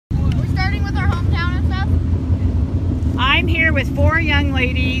with our hometown and stuff? I'm here with 4 young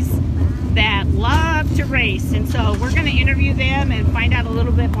ladies that love to race, and so we're going to interview them and find out a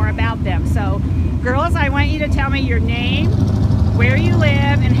little bit more about them. So, girls, I want you to tell me your name, where you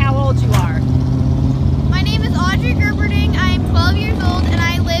live, and how old you are. My name is Audrey Gerberding. I am 12 years old and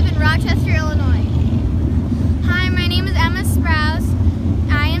I live in Rochester, Illinois. Hi, my name is Emma Sprouse.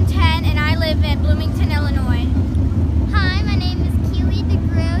 I am 10 and I live in Bloomington, Illinois. Hi, my name is Keely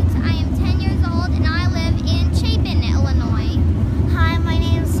DeGroot. I am 10 years old and I live in Chapin, Illinois. Hi, my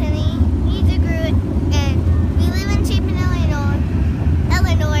name is Cindy DeGroot and we live in Chapin,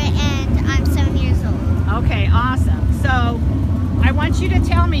 Illinois, and I'm 7 years old. Okay, awesome. So, I want you to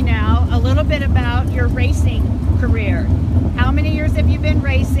tell me now a little bit about your racing career. How many years have you been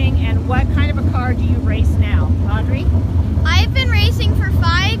racing and what kind of a car do you race now? Audrey? I've been racing for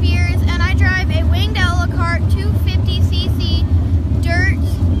 5 years and I drive a winged Elocart 250cc dirt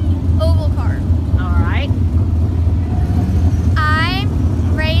oval car. All right. I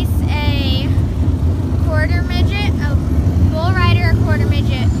race a quarter midget, a bull rider, a quarter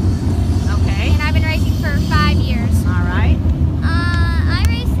midget. Okay. And I've been racing for 5 years. All right. I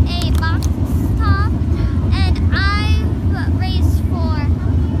race a box top and I've raced for,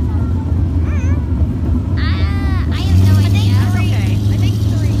 I have no idea. That's okay. I think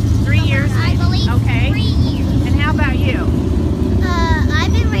 3. 3 years? I believe Okay. 3 years. And how about you?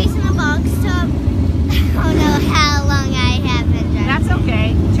 I've been racing a box top. I don't know how long I have been driving. That's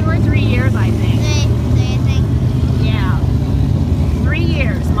okay. 2 or 3 years, I think. I think. Yeah. 3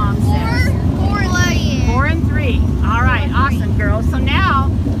 years, Mom says. 4 years. 4 and 3. All right, awesome, girls. So now,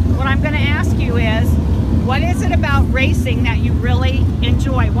 what I'm going to ask you is, what is it about racing that you really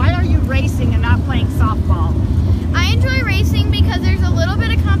enjoy? Why are you racing and not playing softball? I enjoy racing because there's a little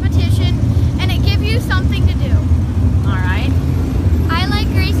bit of competition and it gives you something to do. All right. I like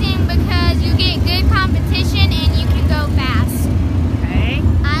racing because you get good competition and you can go fast. Okay.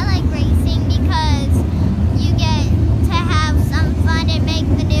 I like racing because you get to have some fun and make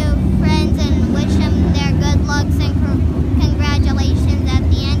the new friends and wish them their good lucks and congratulations at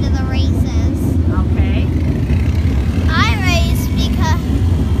the end of the races. Okay. I race because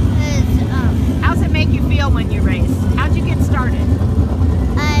How's it make you feel when you race? How'd you get started?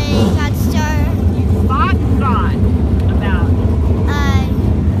 I got started. You thought about.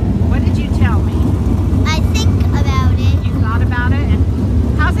 What did you tell me? I think about it. You thought about it, and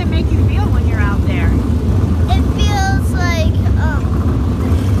how's it make you feel when you're out there? It feels like I'm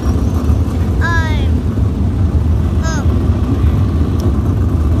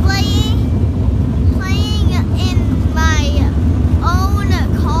playing in my own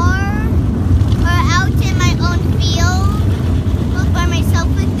car or out in my own field by myself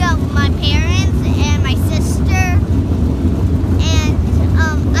without my parents and my sister, and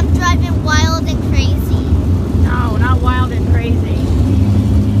I'm driving wild and crazy. No, not wild and crazy.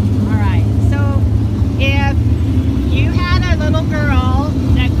 All right. So, if you had a little girl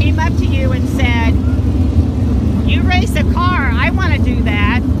that came up to you and said, "You race a car, I want to do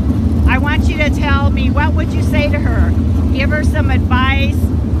that," I want you to tell me, what would you say to her? Give her some advice,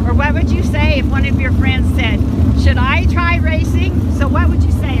 or what would you say if one of your friends said, "Should I try racing?" So what would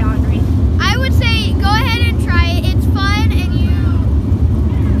you say, Audrey? I would say go ahead and try